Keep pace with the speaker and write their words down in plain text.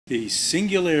The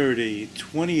Singularity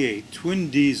 28 twin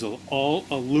diesel all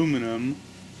aluminum,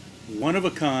 one of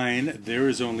a kind, there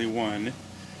is only one,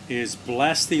 is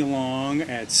blasting along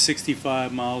at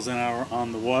 65 miles an hour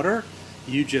on the water.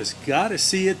 You just gotta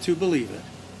see it to believe it.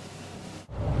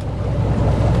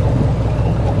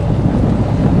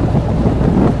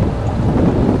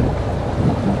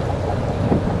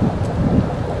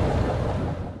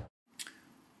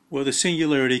 Well, the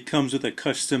Singularity comes with a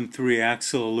custom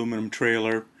 3-axle aluminum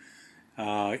trailer.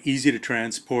 Easy to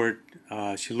transport.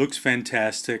 She looks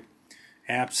fantastic.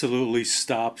 Absolutely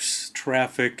stops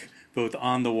traffic both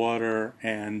on the water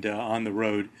and on the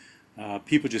road.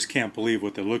 People just can't believe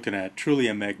what they're looking at. Truly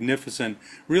a magnificent,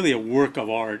 really a work of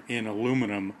art in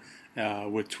aluminum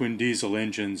with twin diesel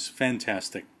engines.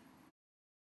 Fantastic.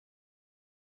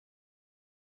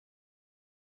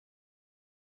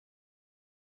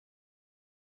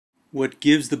 What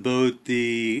gives the boat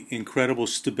the incredible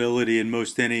stability in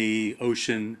most any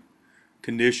ocean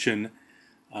condition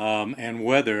and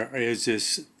weather is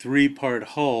this 3-part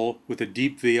hull with a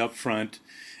deep V up front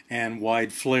and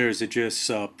wide flares that just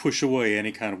push away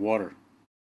any kind of water.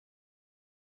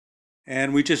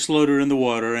 And we just load her in the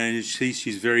water, and you see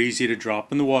she's very easy to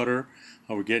drop in the water.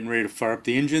 We're getting ready to fire up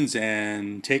the engines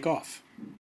and take off.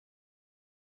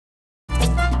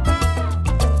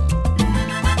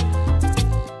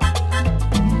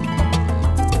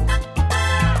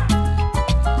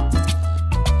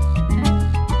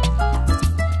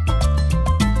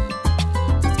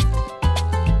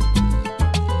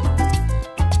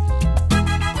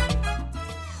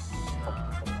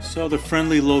 So the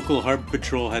friendly local harbor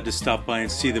patrol had to stop by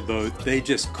and see the boat. They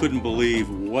just couldn't believe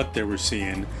what they were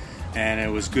seeing, and it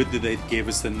was good that they gave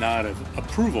us the nod of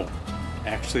approval.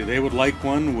 Actually, they would like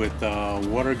one with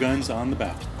water guns on the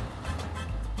bow.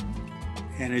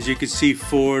 And as you can see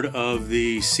forward of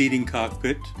the seating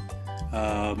cockpit,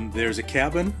 there's a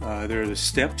cabin. There are the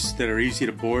steps that are easy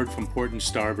to board from port and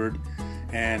starboard,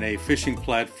 and a fishing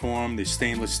platform, the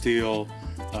stainless steel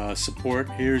support.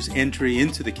 Here's entry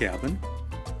into the cabin.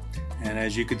 And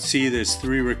as you can see, there's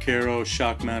 3 Recaro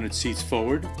shock-mounted seats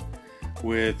forward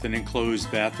with an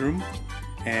enclosed bathroom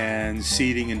and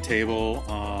seating and table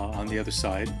on the other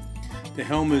side. The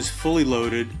helm is fully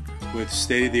loaded with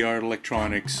state-of-the-art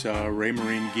electronics,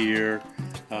 Raymarine gear,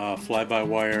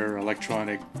 fly-by-wire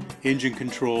electronic engine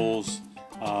controls,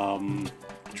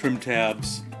 trim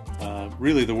tabs,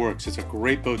 really the works. It's a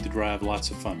great boat to drive,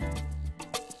 lots of fun.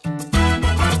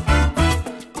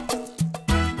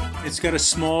 It's got a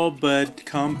small but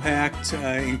compact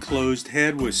enclosed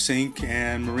head with sink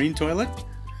and marine toilet.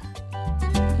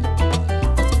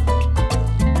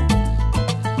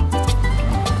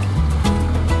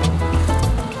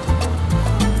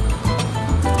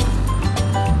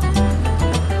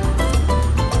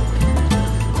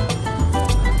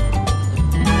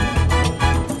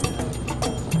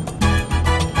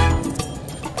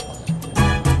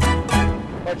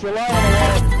 But you're lying on the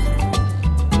water.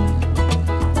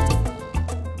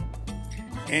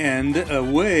 And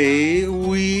away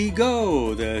we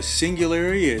go. The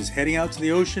Singularity is heading out to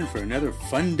the ocean for another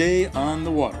fun day on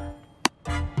the water.